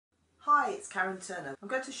Hi, it's Karen Turner. I'm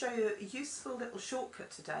going to show you a useful little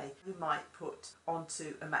shortcut today you might put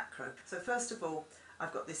onto a macro. So first of all,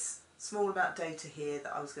 I've got this small amount of data here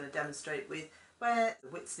that I was going to demonstrate with where the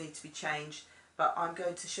widths need to be changed, but I'm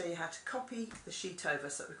going to show you how to copy the sheet over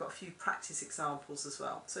so that we've got a few practice examples as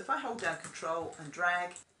well. So if I hold down Control and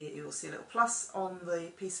drag, you will see a little plus on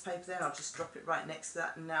the piece of paper there. I'll just drop it right next to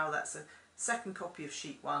that, and now that's a second copy of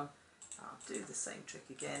sheet 1. I'll do the same trick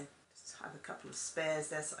again. Just have a couple of spares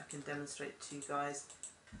there so I can demonstrate to you guys.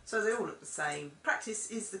 So they all look the same. Practice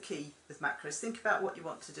is the key with macros. Think about what you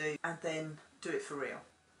want to do and then do it for real.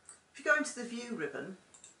 If you go into the View ribbon,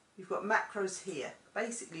 you've got macros here.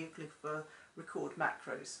 Basically, you click for Record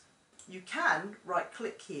Macros. You can right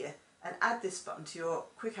click here and add this button to your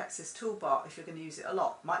quick access toolbar if you're going to use it a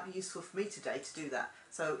lot. Might be useful for me today to do that.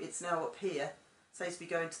 So it's now up here. Saves me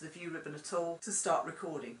going to the View ribbon at all to start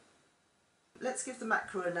recording. Let's give the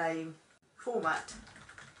macro a name, Format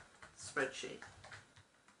Spreadsheet.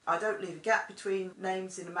 I don't leave a gap between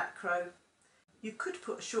names in a macro. You could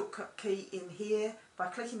put a shortcut key in here by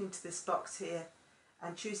clicking into this box here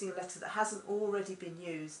and choosing a letter that hasn't already been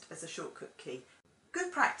used as a shortcut key.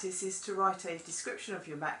 Good practice is to write a description of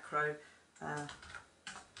your macro.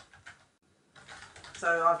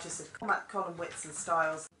 So I've just said format, column widths and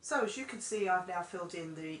styles. So as you can see, I've now filled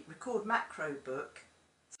in the Record Macro book.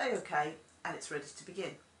 Say OK and it's ready to begin.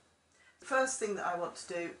 The first thing that I want to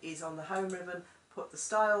do is on the Home ribbon, put the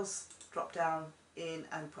styles drop down in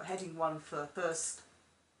and put heading 1 for first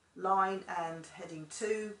line and heading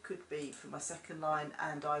 2 could be for my second line,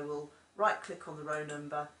 and I will right click on the row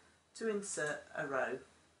number to insert a row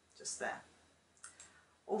just there.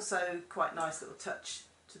 Also quite nice little touch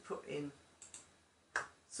to put in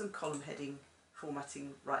some column heading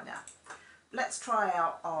formatting right now. Let's try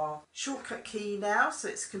out our shortcut key now. So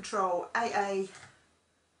it's Control AA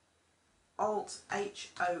Alt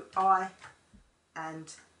HOI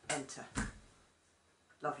and Enter.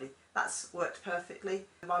 Lovely, that's worked perfectly.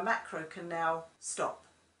 My macro can now stop.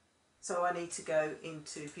 So I need to go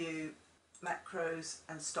into View, Macros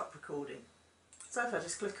and Stop Recording. So if I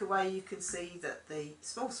just click away, you can see that the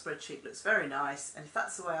small spreadsheet looks very nice, and if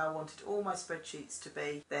that's the way I wanted all my spreadsheets to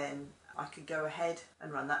be, then I could go ahead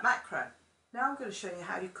and run that macro. Now I'm going to show you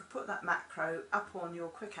how you could put that macro up on your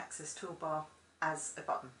quick access toolbar as a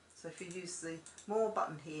button. So if you use the More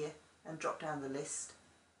button here and drop down the list,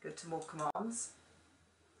 go to More Commands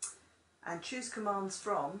and choose Commands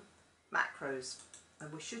from Macros,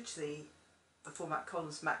 and we should see the Format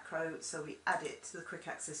Columns macro, so we add it to the quick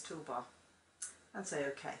access toolbar and say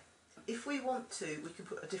OK. If we want to, we can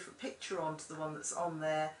put a different picture onto the one that's on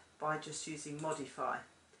there by just using Modify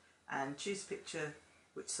and choose a picture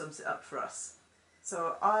which sums it up for us.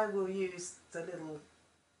 So I will use the little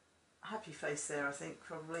happy face there, I think,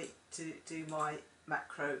 probably, to do my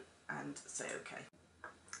macro and say OK.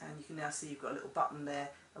 And you can now see you've got a little button there,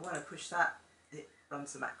 and when I push that, it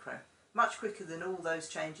runs the macro. Much quicker than all those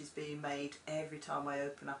changes being made every time I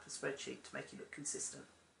open up a spreadsheet to make it look consistent.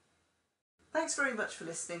 Thanks very much for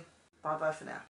listening. Bye bye for now.